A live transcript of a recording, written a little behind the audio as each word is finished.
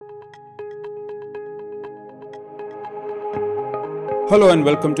Hello and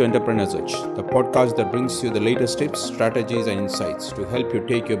welcome to Entrepreneur's Edge, the podcast that brings you the latest tips, strategies, and insights to help you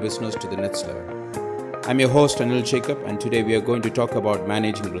take your business to the next level. I'm your host Anil Jacob, and today we are going to talk about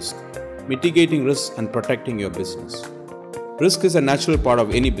managing risk, mitigating risk, and protecting your business. Risk is a natural part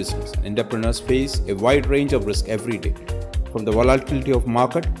of any business. Entrepreneurs face a wide range of risk every day, from the volatility of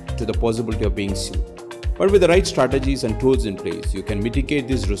market to the possibility of being sued. But with the right strategies and tools in place, you can mitigate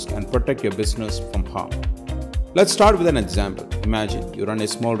this risk and protect your business from harm. Let's start with an example. Imagine you run a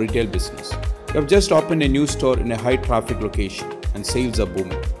small retail business. You have just opened a new store in a high traffic location and sales are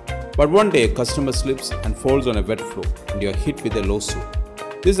booming. But one day a customer slips and falls on a wet floor and you are hit with a lawsuit.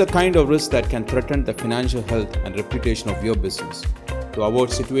 This is the kind of risk that can threaten the financial health and reputation of your business. To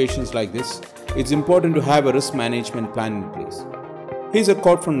avoid situations like this, it's important to have a risk management plan in place. Here's a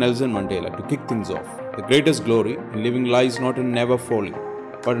quote from Nelson Mandela to kick things off. The greatest glory in living lies not in never falling,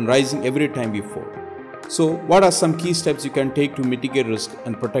 but in rising every time we fall. So, what are some key steps you can take to mitigate risk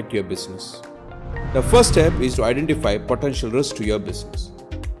and protect your business? The first step is to identify potential risks to your business.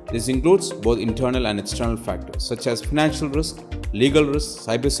 This includes both internal and external factors such as financial risk, legal risk,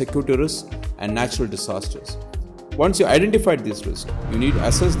 cybersecurity risk, and natural disasters. Once you identified these risks, you need to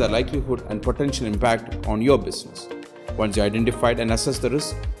assess the likelihood and potential impact on your business. Once you identified and assessed the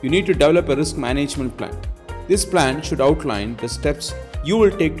risk, you need to develop a risk management plan. This plan should outline the steps you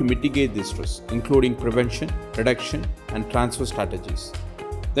will take to mitigate this risk, including prevention, reduction, and transfer strategies.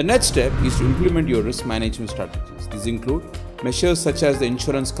 The next step is to implement your risk management strategies. These include measures such as the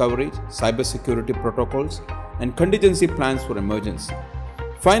insurance coverage, cybersecurity protocols, and contingency plans for emergency.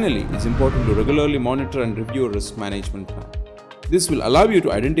 Finally, it's important to regularly monitor and review your risk management plan. This will allow you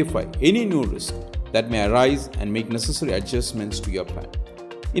to identify any new risk that may arise and make necessary adjustments to your plan.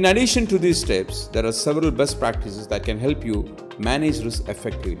 In addition to these steps, there are several best practices that can help you manage risk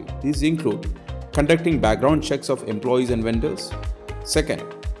effectively. These include conducting background checks of employees and vendors. Second,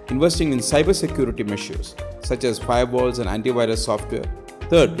 investing in cybersecurity measures such as firewalls and antivirus software.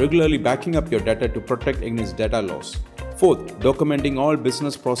 Third, regularly backing up your data to protect against data loss. Fourth, documenting all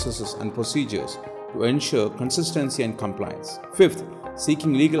business processes and procedures to ensure consistency and compliance. Fifth,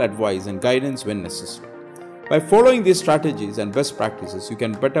 seeking legal advice and guidance when necessary. By following these strategies and best practices, you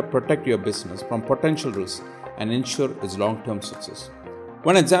can better protect your business from potential risks and ensure its long-term success.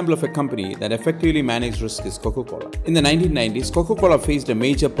 One example of a company that effectively managed risk is Coca-Cola. In the 1990s, Coca-Cola faced a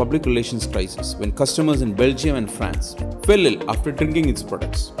major public relations crisis when customers in Belgium and France fell ill after drinking its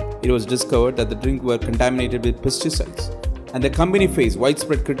products. It was discovered that the drinks were contaminated with pesticides, and the company faced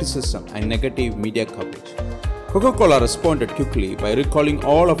widespread criticism and negative media coverage. Coca-Cola responded quickly by recalling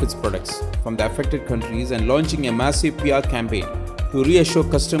all of its products from the affected countries and launching a massive PR campaign to reassure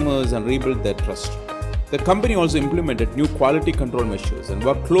customers and rebuild their trust. The company also implemented new quality control measures and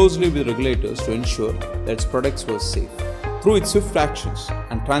worked closely with regulators to ensure that its products were safe. Through its swift actions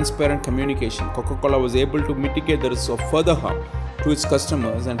and transparent communication, Coca-Cola was able to mitigate the risk of further harm to its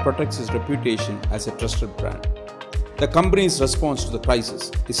customers and protect its reputation as a trusted brand. The company's response to the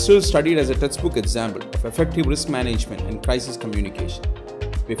crisis is still studied as a textbook example of effective risk management and crisis communication.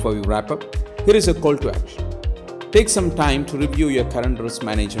 Before we wrap up, here is a call to action. Take some time to review your current risk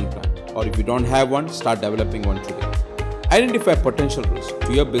management plan, or if you don't have one, start developing one today. Identify potential risks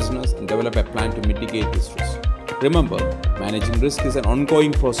to your business and develop a plan to mitigate this risk. Remember, managing risk is an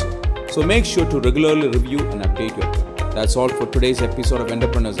ongoing process, so make sure to regularly review and update your plan. That's all for today's episode of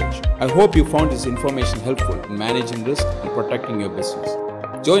Entrepreneur's Edge. I hope you found this information helpful in managing risk and protecting your business.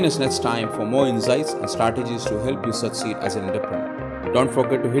 Join us next time for more insights and strategies to help you succeed as an entrepreneur. Don't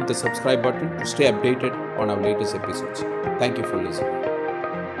forget to hit the subscribe button to stay updated on our latest episodes. Thank you for listening.